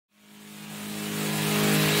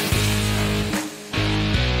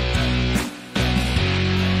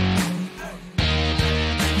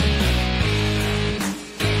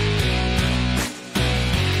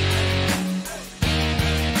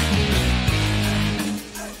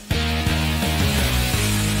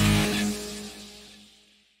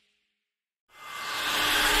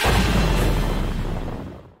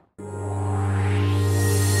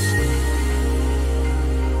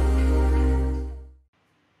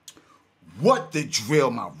What the drill,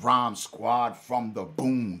 my rhyme squad from the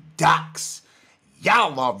boondocks?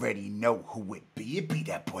 Y'all already know who it be. It be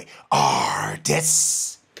that boy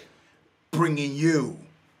Artist, bringing you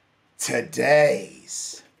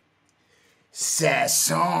today's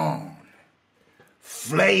sazon,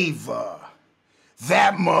 flavor,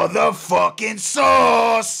 that motherfucking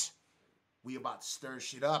sauce. We about to stir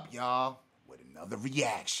shit up, y'all, with another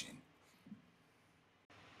reaction.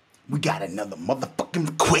 We got another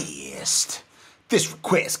motherfucking request. This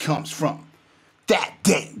request comes from that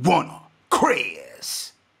day runner,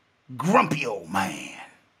 Chris. Grumpy old man.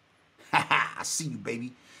 Haha, I see you,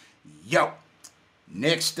 baby. Yo,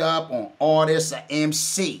 next up on Artist or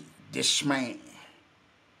MC, this man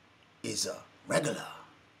is a regular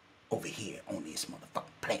over here on this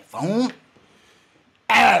motherfucking platform.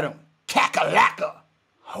 Adam Kakalaka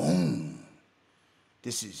Home.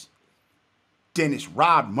 This is Dennis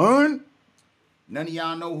Rodman. None of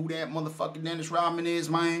y'all know who that motherfucking Dennis Rodman is,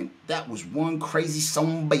 man. That was one crazy son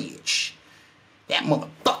of a bitch. That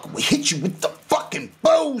motherfucker would hit you with the fucking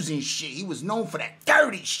bows and shit. He was known for that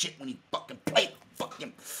dirty shit when he fucking played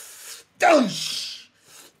fucking dush.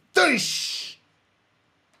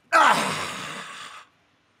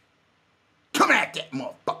 Come at that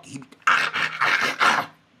motherfucker. I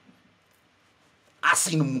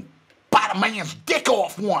seen him bite a man's dick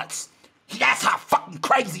off once. That's how fucking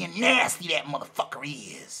crazy and nasty that motherfucker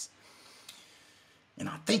is. And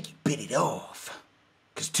I think he bit it off.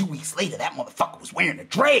 Because 2 weeks later, that motherfucker was wearing a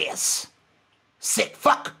dress. Sick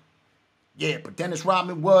fuck. Yeah, but Dennis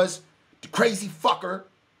Rodman was the crazy fucker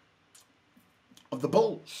of the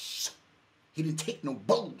bulls. He didn't take no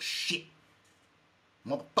bullshit.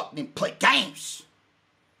 Motherfucker didn't play games.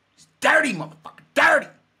 He's dirty, motherfucker. Dirty.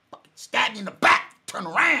 Fucking stab you in the back. Turn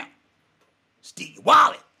around. Steal your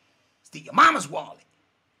wallet. Steal your mama's wallet.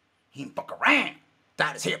 He didn't fuck around.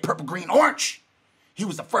 Dyed his hair purple, green, orange. He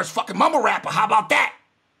was the first fucking mumble rapper. How about that?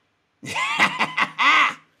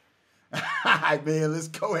 Alright, man, let's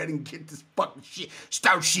go ahead and get this fucking shit.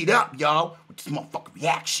 Start shit up, y'all, with this motherfucking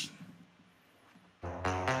reaction.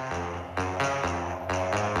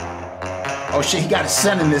 Oh shit, he got a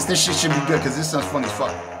scent in this. This shit should be good because this sounds funny as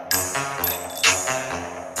fuck.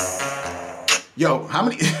 Yo, how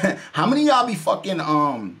many y'all be fucking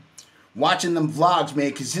watching them vlogs,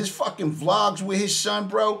 man? Cause his fucking vlogs with his son,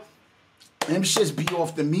 bro, them shits be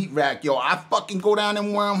off the meat rack, yo. I fucking go down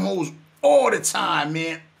them wormholes all the time,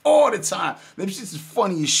 man. All the time. Them shits is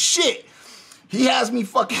funny as shit. He has me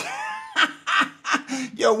fucking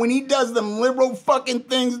yo, when he does them liberal fucking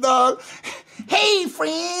things, dog. Hey,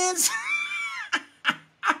 friends.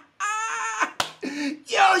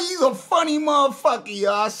 Yo, he's a funny motherfucker,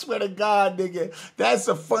 yo. I swear to God, nigga. That's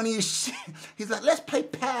the funniest shit. He's like, let's play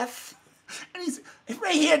pass. And he's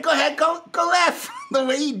right here, go ahead, go left. The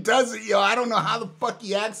way he does it, yo. I don't know how the fuck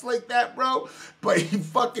he acts like that, bro. But he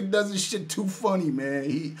fucking does this shit too funny,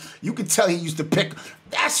 man. You can tell he used to pick.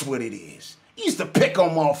 That's what it is. He used to pick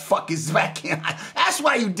on motherfuckers back in. That's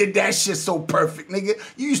why you did that shit so perfect, nigga.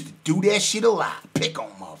 You used to do that shit a lot. Pick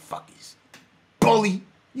on motherfuckers. Bully.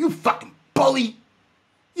 You fucking bully.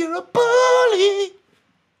 You're a bully.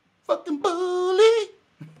 Fucking bully.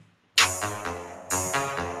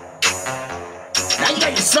 Now you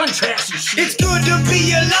got your son trash and shit. It's good to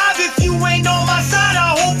be alive. If you ain't on my side,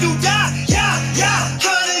 I hope you die. Yeah.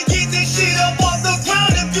 Trying to get this shit up off the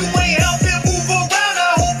ground. If you ain't helping move around,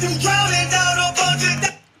 I hope you drowning down a bunch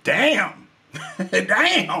of... Damn.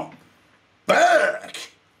 Damn. Fuck.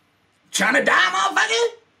 Trying to die,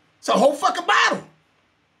 motherfucker? It's a whole fucking bottle.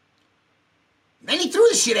 Then he threw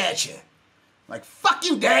the shit at you. Like, fuck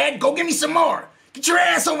you, Dad. Go get me some more. Get your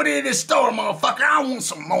ass over there to the store, motherfucker. I want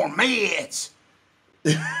some more meds.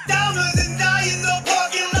 Downers and die in the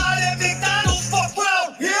parking lot at McDonald's. Fuck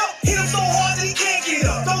round. Yeah. Hit him so hard that he can't get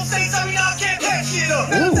up. Don't say sorry, I can't patch it up.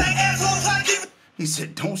 That asshole try to give... He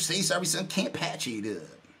said, don't say sorry, son. Can't patch it up.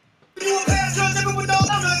 You a pass your nigga with no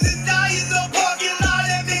downers and die in the parking lot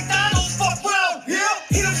at McDonald's. Fuck round. Yeah.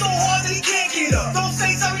 Hit him so hard that he can't get up. Don't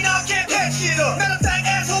say sorry, I can't patch it up. Matter of fact,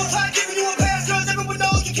 asshole try to give you a pass your nigga with no,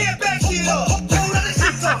 you can't patch it up. Hold on the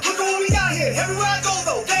shit up. Look at what we got here. Everywhere I go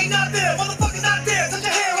though, they ain't not there. Motherfuckers not there. Touch your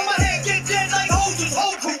hair on my head, get dead like hoses.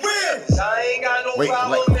 Whole career. I ain't got no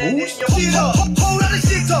problem. Like who's? Shit up. Hold on the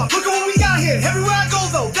shit up. Look at what we got here. Everywhere I go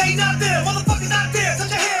though, they ain't not there. Motherfuckers not there. Touch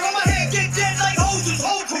your hair on my head, get dead like hoses.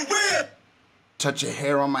 Whole career. Touch your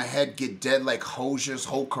hair on my head, get dead like Hosier's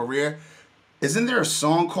whole career. Isn't there a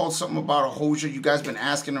song called something about a Hosier you guys been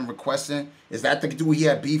asking and requesting? Is that the dude he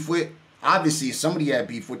had beef with? Obviously, somebody had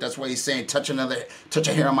beef with. That's why he's saying touch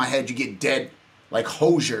a hair on my head, you get dead like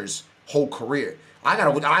Hosier's whole career. I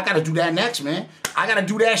gotta do that next, man. I gotta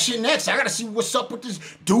do that shit next. I gotta see what's up with this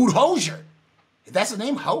dude Hozier. If that's his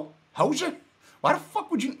name, Hozier? Why the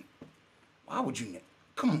fuck would you? Why would you?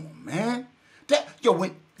 Come on, man.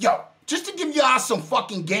 Just to give y'all some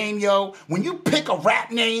fucking game, yo. When you pick a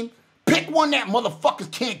rap name, pick one that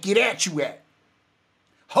motherfuckers can't get at you at.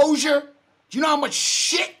 Hozier. Do you know how much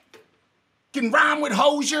shit can rhyme with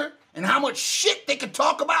Hozier? And how much shit they can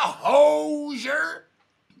talk about Hozier?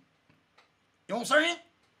 You know what I'm saying?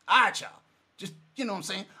 All right, y'all. Just, you know what I'm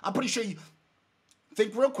saying? I'm pretty sure you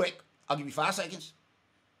think real quick. I'll give you 5 seconds.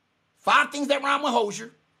 5 things that rhyme with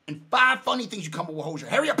Hozier, and 5 funny things you come up with Hozier.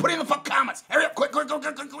 Hurry up, put it in the fucking comments. Hurry up, quick.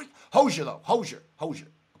 Hozier, though. Hozier.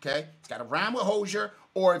 Okay? It's got to rhyme with Hozier,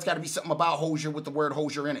 or it's got to be something about Hozier with the word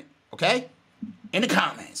Hozier in it. Okay? In the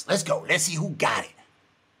comments. Let's go. Let's see who got it.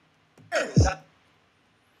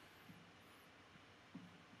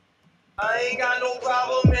 I ain't got no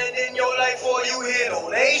problem ending your life for you hit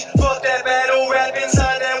on age. Fuck that battle rap and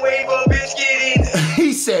sign that waiver, bitch, get in.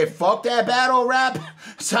 He said, fuck that battle rap,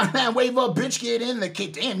 sign that waiver, bitch, get in the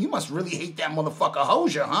kid. Damn, you must really hate that motherfucker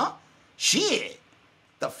Hozier, huh? Shit.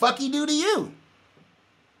 The fuck he do to you?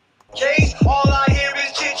 Case, all I hear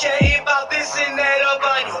is chit-chatting about this and that up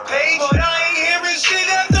on your page. But I ain't hearing shit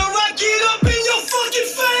after I get up in your fucking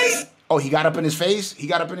face. Oh, he got up in his face? He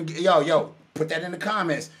got up in the... Yo, put that in the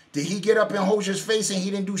comments. Did he get up in Hozier's face and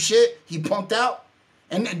he didn't do shit? He punked out?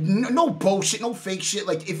 And no bullshit, no fake shit.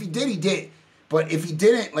 Like, if he did, he did. But if he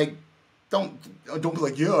didn't, like, don't be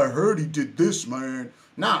like, yeah, I heard he did this, man.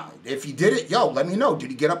 Nah, if he did it, yo, let me know.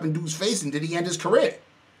 Did he get up in dude's face and did he end his career?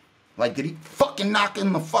 Like, did he fucking knock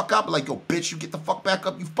him the fuck up? Like, yo, bitch, you get the fuck back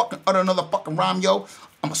up. You fucking utter another fucking rhyme, yo.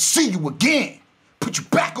 I'ma see you again. Put you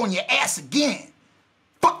back on your ass again.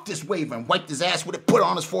 Fuck this waiver and wiped his ass with it, put it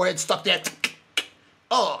on his forehead, stuck that.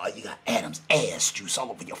 Oh, you got Adam's ass juice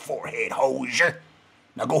all over your forehead, Hozier.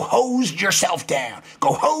 Now go hose yourself down.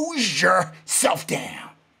 Go hose yourself down.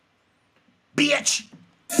 Bitch.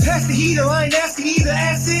 Pass the heater, I ain't asking either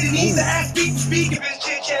acid and either ass people speaking. Bitch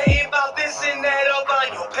chit-chatting about this and that up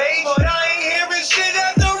on your page. But I ain't hearing shit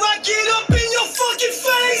after I get up in your fucking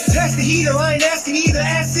face. Pass the heater, I ain't asking either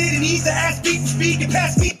acid and either ass people speaking.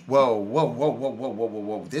 Pass me.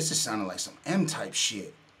 Whoa. This is sounding like some M-type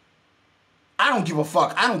shit. I don't give a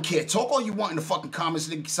fuck. I don't care. Talk all you want in the fucking comments,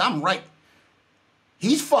 nigga, because I'm right.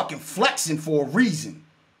 He's fucking flexing for a reason.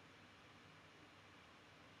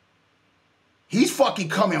 He's fucking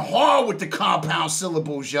coming hard with the compound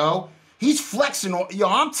syllables, yo. He's flexing on, yo,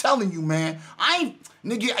 I'm telling you, man. I've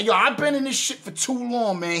been in this shit for too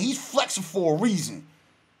long, man. He's flexing for a reason.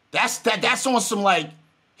 That's on some, like,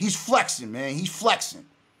 he's flexing, man. He's flexing.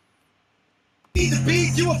 Need the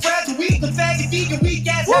beat, you a fragile, weak, the faggot, vegan, weak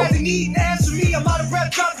ass, hasn't eaten, answer me, I'm out of breath,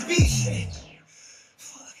 drop the beat. Shit.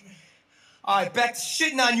 Fuck, man. Alright, back to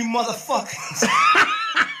shitting on you motherfuckers.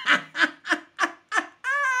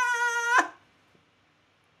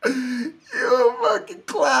 You a fucking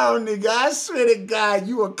clown, nigga. I swear to God,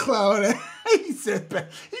 you a clown. He said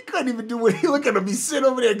that. He couldn't even do what he look at him. He sit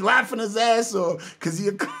over there laughing his ass off because he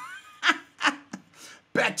a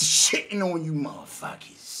back to shitting on you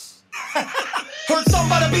motherfuckers. Heard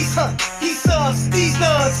somebody be hurt. He sucks, these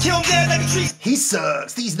nuts. Kill him dead like a tree. He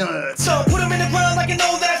sucks, these nuts. So put him in the ground like an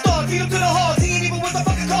old ass dog. Feed him to the hogs. He ain't even with the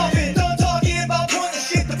fucking coffin. Done talking about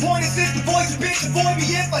pointless shit. The point is this. The voice of bitch. Avoid me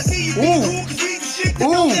if I see you. Be cool, cause we do shit.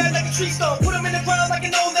 Kill him dead like a tree stump. Put him in the ground like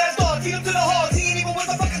an old ass dog. Feed him to the hogs. He ain't even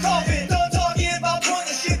with the fucking coffin. Done talking about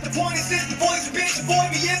pointless shit. The point is this. The voice of bitch.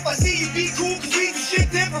 Avoid me if I see you. Be cool, cause we do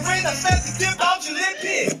shit different. I slap the dip out your lip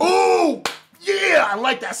pit. Ooh! Yeah, I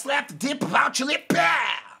like that. Slap the dip out your lip.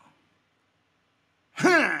 Pow!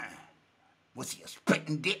 Huh. Was he a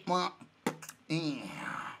spitting dip, man?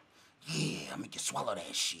 Yeah, make you swallow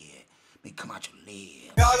that shit. Make it come out your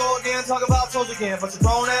lip. Y'all go again, talk about toes again, but your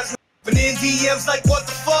grown ass. But in DMs like, what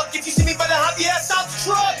the fuck? If you see me, better hop your ass out the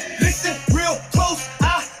truck. Listen real close,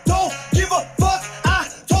 I don't give a fuck. I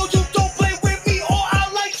told you don't play with me or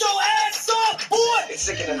I'll light your ass up, boy. It's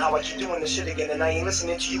sickening how I keep doing this shit again and I ain't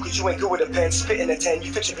listening to you cause you ain't good with a pen. Spitting a 10,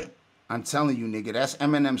 you fix it. I'm telling you, nigga, that's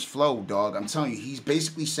Eminem's flow, dog. I'm telling you, he's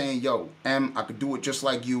basically saying, yo, M, I could do it just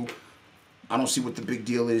like you. I don't see what the big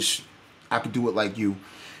deal is. I could do it like you.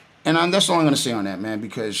 And that's all I'm going to say on that, man,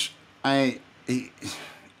 because that's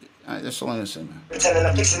all I'm going to say, man. Pretending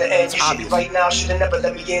I'm fixing the end. You should be right now. Should've never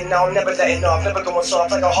let me in. Now I'm never letting off. Never going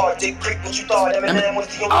soft like a hard dick prick. What you thought Eminem was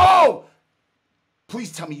the only... Oh!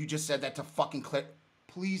 Please tell me you just said that to fucking clip.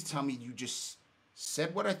 Please tell me you just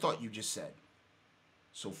said what I thought you just said.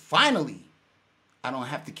 So finally, I don't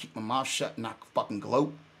have to keep my mouth shut and not fucking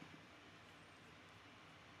gloat.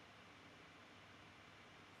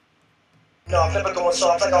 No, I'm never going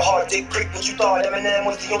soft like a hard dick prick. What you thought Eminem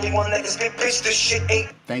was the only one that can spit, bitch? This shit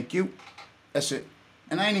ain't. Thank you. That's it.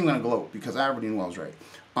 And I ain't even gonna gloat because I already knew I was right.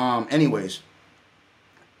 Anyways,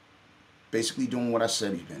 basically doing what I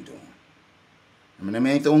said he's been doing. Eminem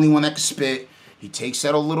ain't the only one that can spit. He takes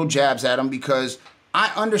settle little jabs at him because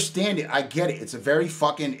I understand it. I get it. It's a very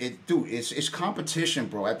fucking dude. It's competition,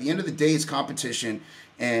 bro. At the end of the day, it's competition,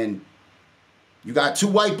 and you got two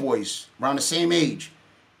white boys around the same age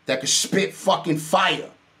that could spit fucking fire.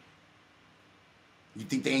 You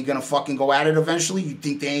think they ain't gonna fucking go at it eventually? You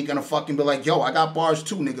think they ain't gonna fucking be like, yo, I got bars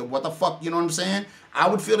too, nigga. What the fuck? You know what I'm saying? I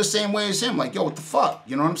would feel the same way as him. Like, yo, what the fuck?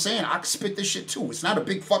 You know what I'm saying? I could spit this shit too. It's not a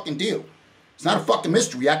big fucking deal. It's not a fucking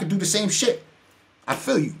mystery. I could do the same shit. I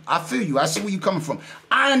feel you. I feel you. I see where you're coming from.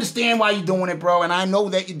 I understand why you're doing it, bro, and I know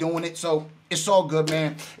that you're doing it, so it's all good,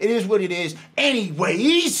 man. It is what it is.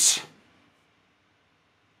 Anyways.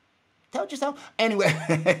 Told you so. Anyway.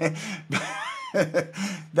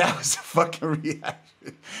 That was a fucking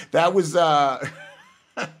reaction. That was a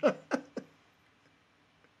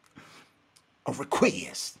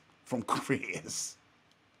request from Chris.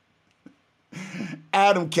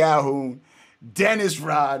 Adam Calhoun. Dennis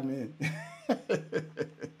Rodman.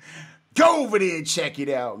 Go over there and check it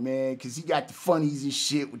out, man, because he got the funnies and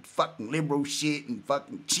shit with fucking liberal shit and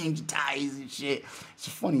fucking changing ties and shit. It's a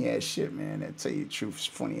funny ass shit, man. I tell you the truth, it's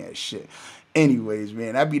funny ass shit. Anyways,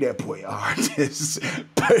 man, I be that boy artist.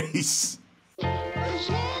 Peace.